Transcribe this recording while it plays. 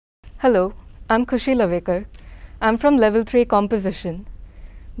Hello, I'm Khushi Lovekar. I'm from Level 3 Composition.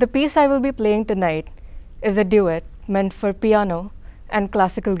 The piece I will be playing tonight is a duet meant for piano and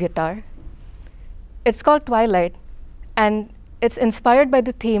classical guitar. It's called Twilight, and it's inspired by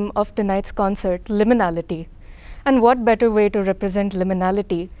the theme of tonight's concert, Liminality. And what better way to represent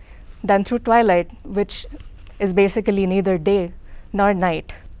liminality than through twilight, which is basically neither day nor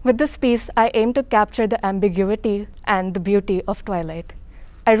night. With this piece, I aim to capture the ambiguity and the beauty of twilight.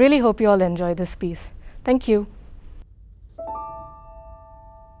 I really hope you all enjoy this piece. Thank you.